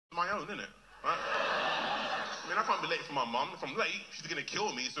own, innit? Right? I mean, I can't be late for my mum. If I'm late, she's gonna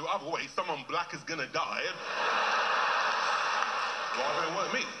kill me, so either way, someone black is gonna die. Well, it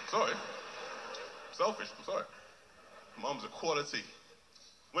weren't me. Sorry. Selfish, I'm sorry. Mum's equality.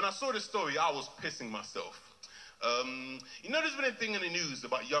 When I saw this story, I was pissing myself. You know, there's been a thing in the news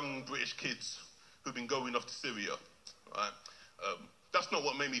about young British kids who've been going off to Syria, right? That's not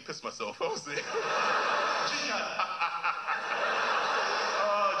what made me piss myself, was it?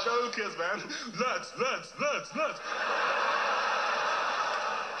 Oh, jokers, man. Lads.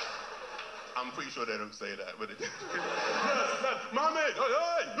 I'm pretty sure they don't say that, but it... lads, my mate,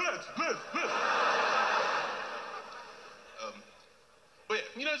 lads. But yeah,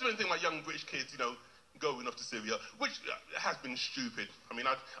 you know, there's been a thing like young British kids, you know, going off to Syria, which has been stupid. I mean,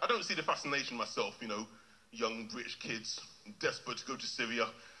 I don't see the fascination myself, you know, young British kids desperate to go to Syria.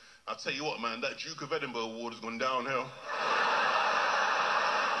 I'll tell you what, man, that Duke of Edinburgh award has gone downhill.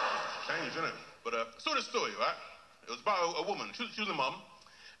 Change, isn't it? But I saw this story, right? It was about a woman. She was a mum,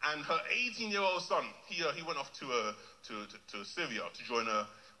 and her 18-year-old son, he went off to Syria to join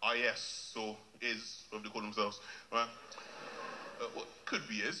IS, or IS, whatever they call themselves, right? What could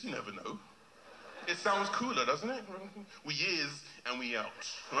be IS, you never know. It sounds cooler, doesn't it? We is and we out.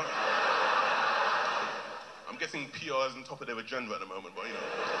 Right? I'm guessing PR is on top of their agenda at the moment, but you know.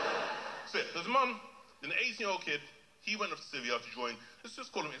 So yeah, there's a mum, an 18-year-old kid, he went off to Syria to join, let's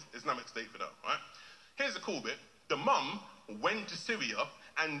just call him Islamic State for now, right? Here's the cool bit. The mum went to Syria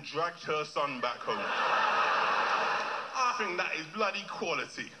and dragged her son back home. I think that is bloody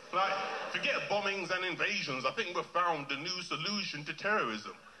quality. Like, forget bombings and invasions. I think we've found the new solution to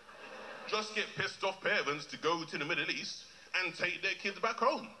terrorism. Just get pissed off parents to go to the Middle East and take their kids back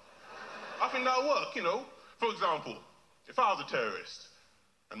home. I think that'll work, you know. For example, if I was a terrorist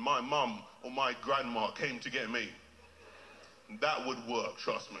and my mum or my grandma came to get me, that would work,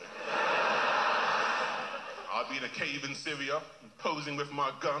 trust me. I'd be in a cave in Syria, posing with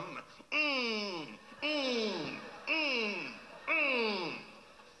my gun.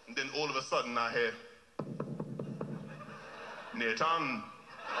 And then all of a sudden I hear, Netan.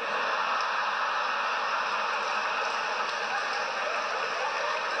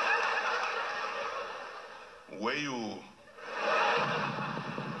 Where you?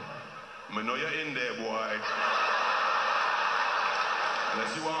 Me know you're in there, boy.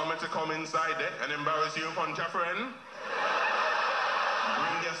 Unless you want me to come inside there and embarrass you in front of your friend,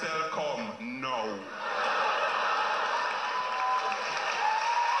 bring yourself come now.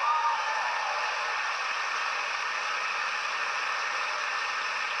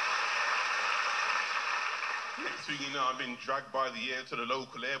 Next thing you know, I've been dragged by the ear to the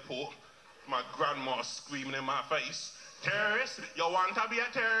local airport. My grandma screaming in my face, terrorist, you want to be a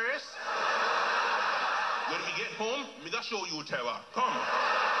terrorist? When we get home, me gonna show you terror. Come.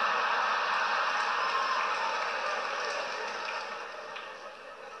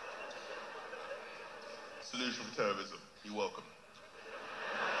 Solution for terrorism. You're welcome.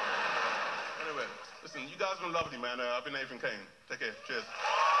 Anyway, listen, you guys have been lovely, man. I've been Nathan Kane. Take care. Cheers.